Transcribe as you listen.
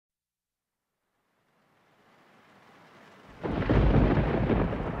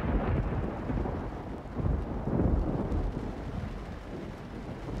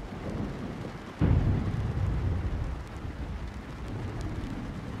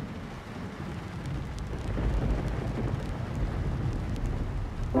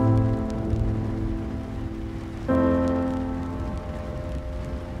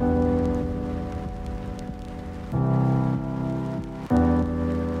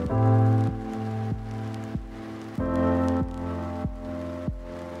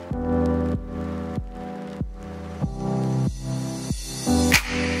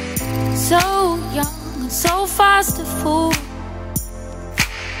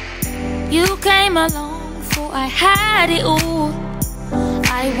You came along before I had it all.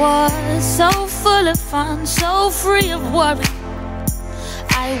 I was so full of fun, so free of worry.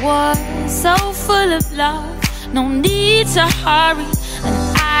 I was so full of love, no need to hurry. And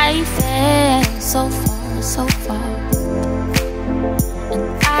I fell so far, so far. And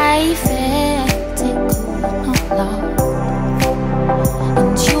I felt it could not last.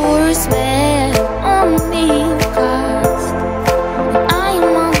 And your spell on me cast. And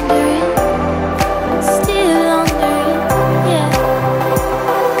I'm under it, still under it, yeah.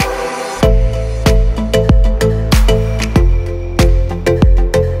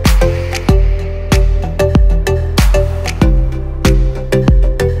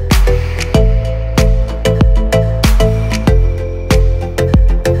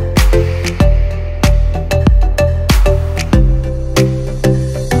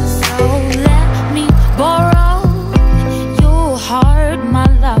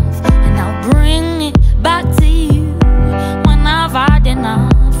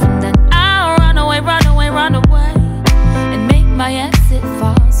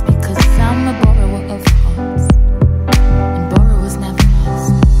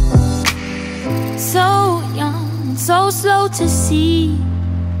 To see,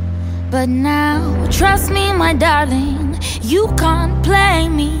 but now trust me, my darling, you can't play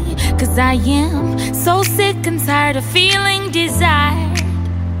me, 'cause I am so sick and tired of feeling desired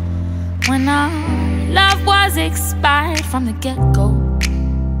when our love was expired from the get-go.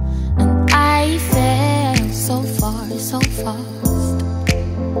 And I fell so far, so fast,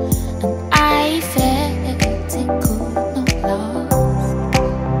 and I felt it could not last.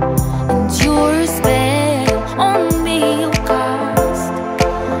 And your spell on me cast,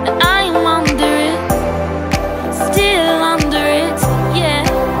 and I'm under it, still under it, yeah.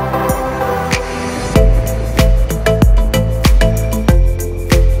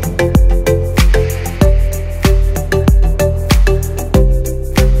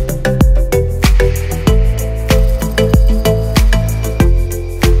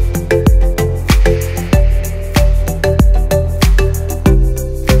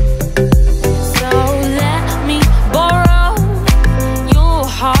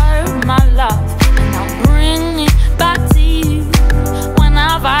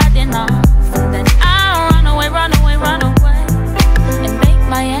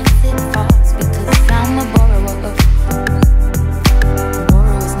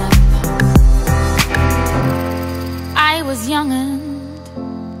 Young and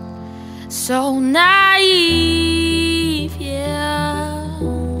so naive, yeah.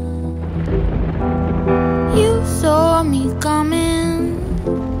 You saw me coming,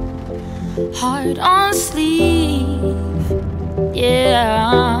 hard on sleeve,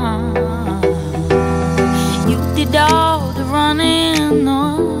 yeah. You did all the running,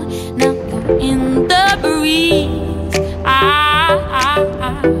 oh, now you're in the breeze.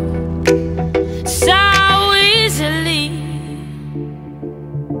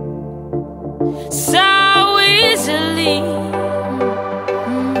 So easily,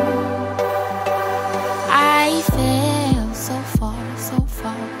 I fell so far, so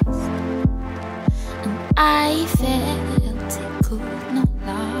fast, and I felt it could not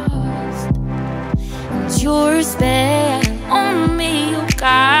last. And your spell on me you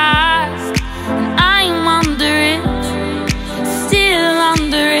cast, and I'm under it, still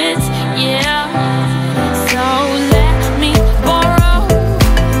under it, yeah. So let me borrow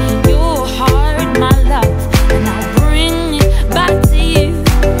your heart, my love, and I'll bring it back to you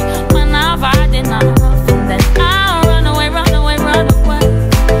when I've had enough. And then I'll run away, run away, run away,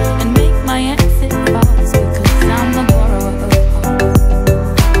 and make my exit fast, because I'm the borrower of hearts,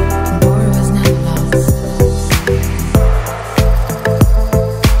 and borrowers never lost.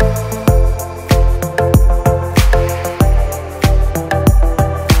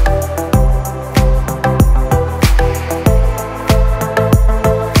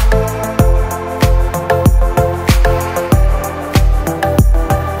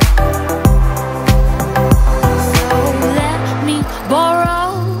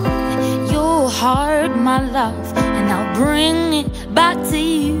 My love, and I'll bring it back to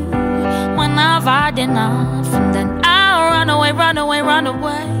you when I've had enough. And then I'll run away, run away, run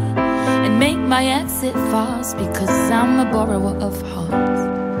away, and make my exit fast, because I'm a borrower of hearts,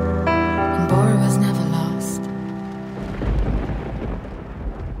 and borrowers never